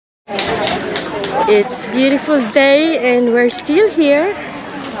It's beautiful day and we're still here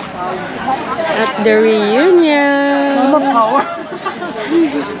at the reunion. Mama power.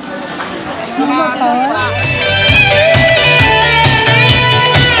 Mama power.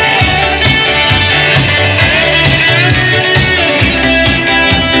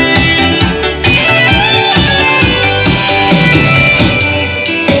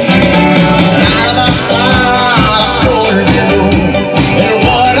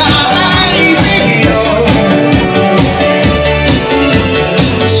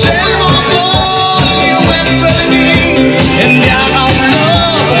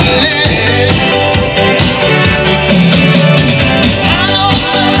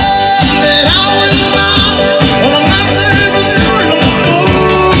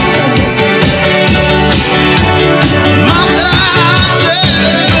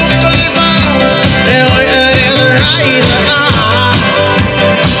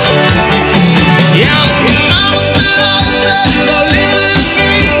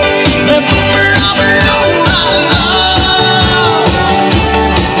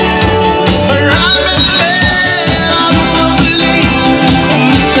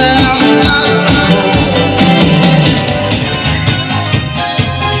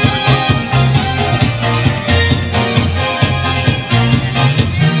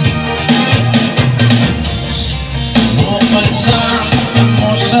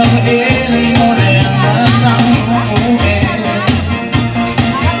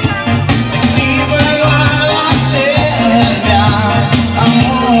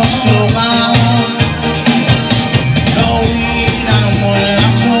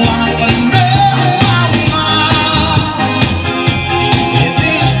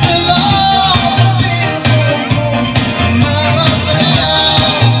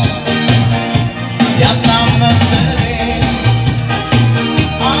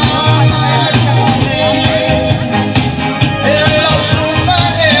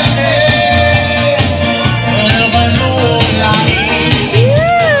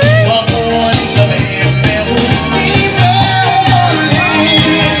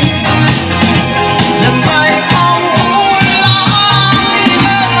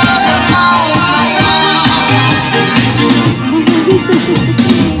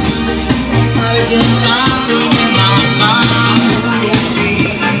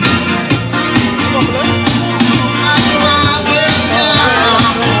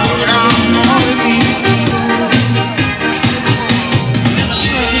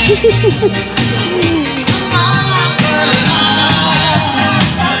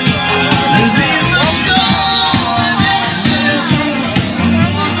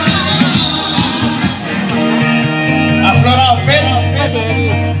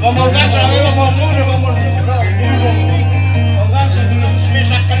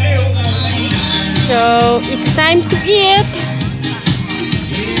 So it's time to eat.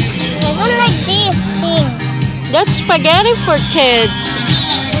 I don't like this thing. That's spaghetti for kids. I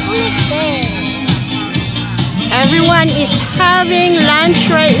don't like this. Everyone is having lunch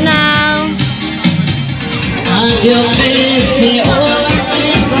right now.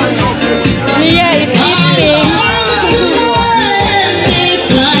 Mia is eating.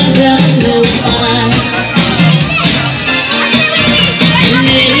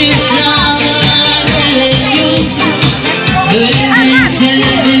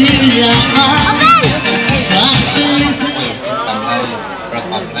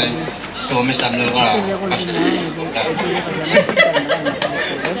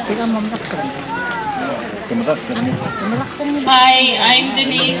 Hi, I'm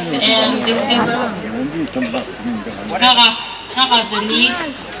Denise, and this is Kaka Denise,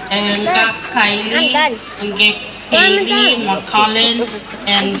 and Kylie, and Haley, McCollin,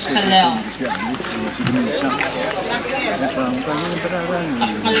 and Kalel.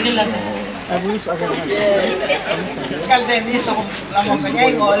 Denise, ako kanya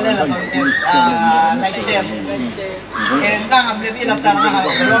ko ala la like that. And nga ang bibi lang tanga ako,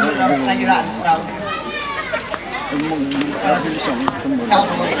 pero na giraan sa tao.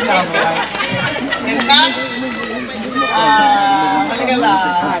 Maligala.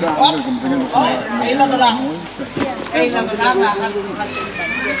 Kailan na lang. Kailan na lang.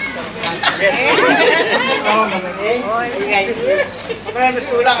 Maraming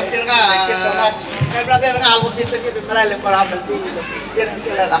sulang. Thank you so much. My brother, nakakot dito dito. Malalim para habal dito. Tira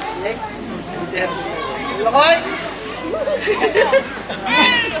dito lalaki. Lokoy!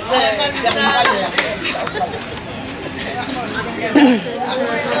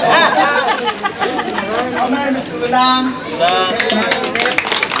 Maraming sulang.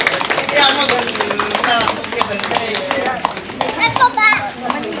 Kaya mo, Ito ba?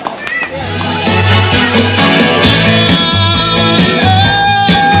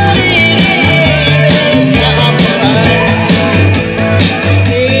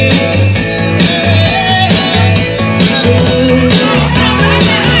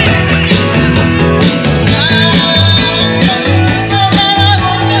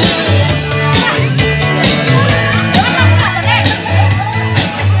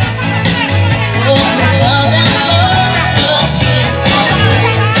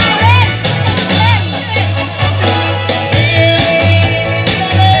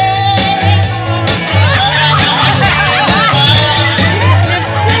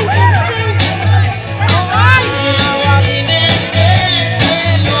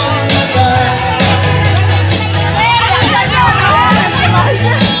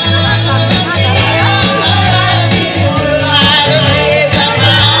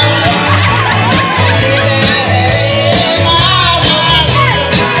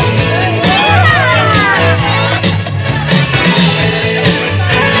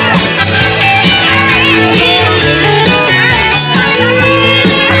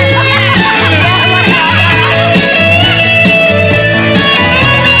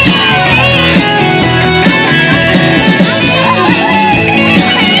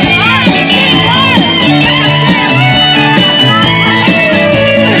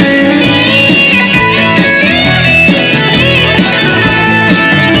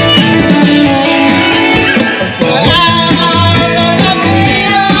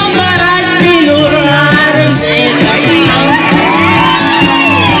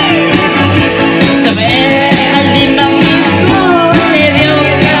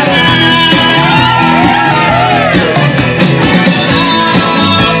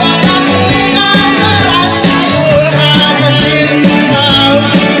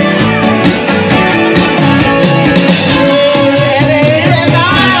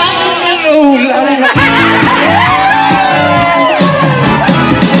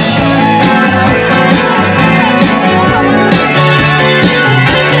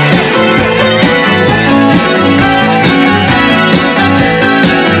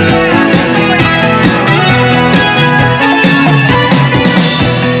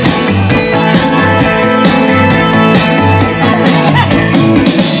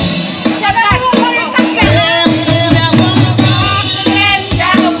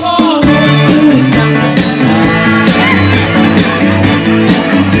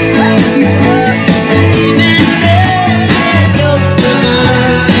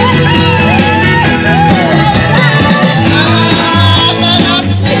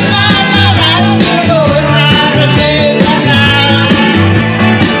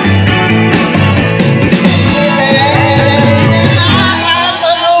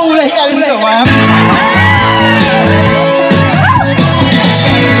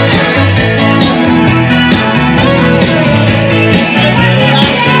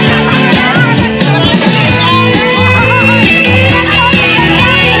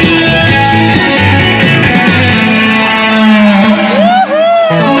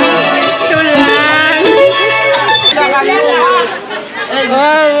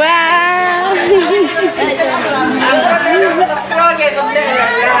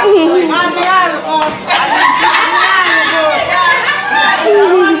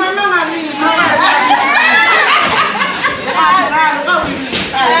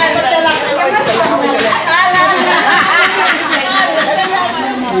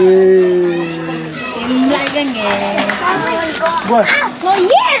 Oh,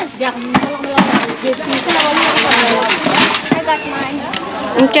 yeah! I got mine.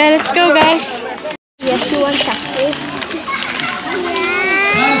 Okay, let's go, guys. Yes, you want taxi?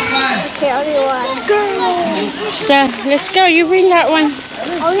 Okay, only one. So, let's go. You bring that one.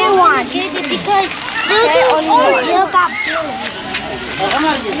 Only one. Because you got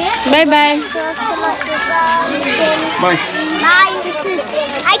Bye-bye. Bye. Bye.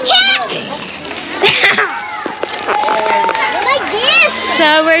 I can't! Like this! So,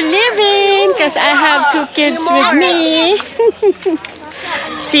 we're leaving because I have 2 kids with me.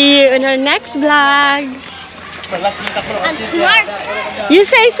 See you in our next vlog. I'm smart. You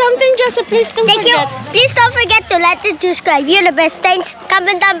say something, Jessa, please don't Thank you. forget. Please don't forget to like and subscribe. You're the best. Thanks.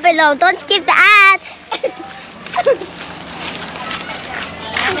 Comment down below. Don't skip the ads.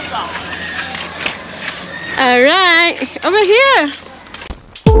 Alright, over here.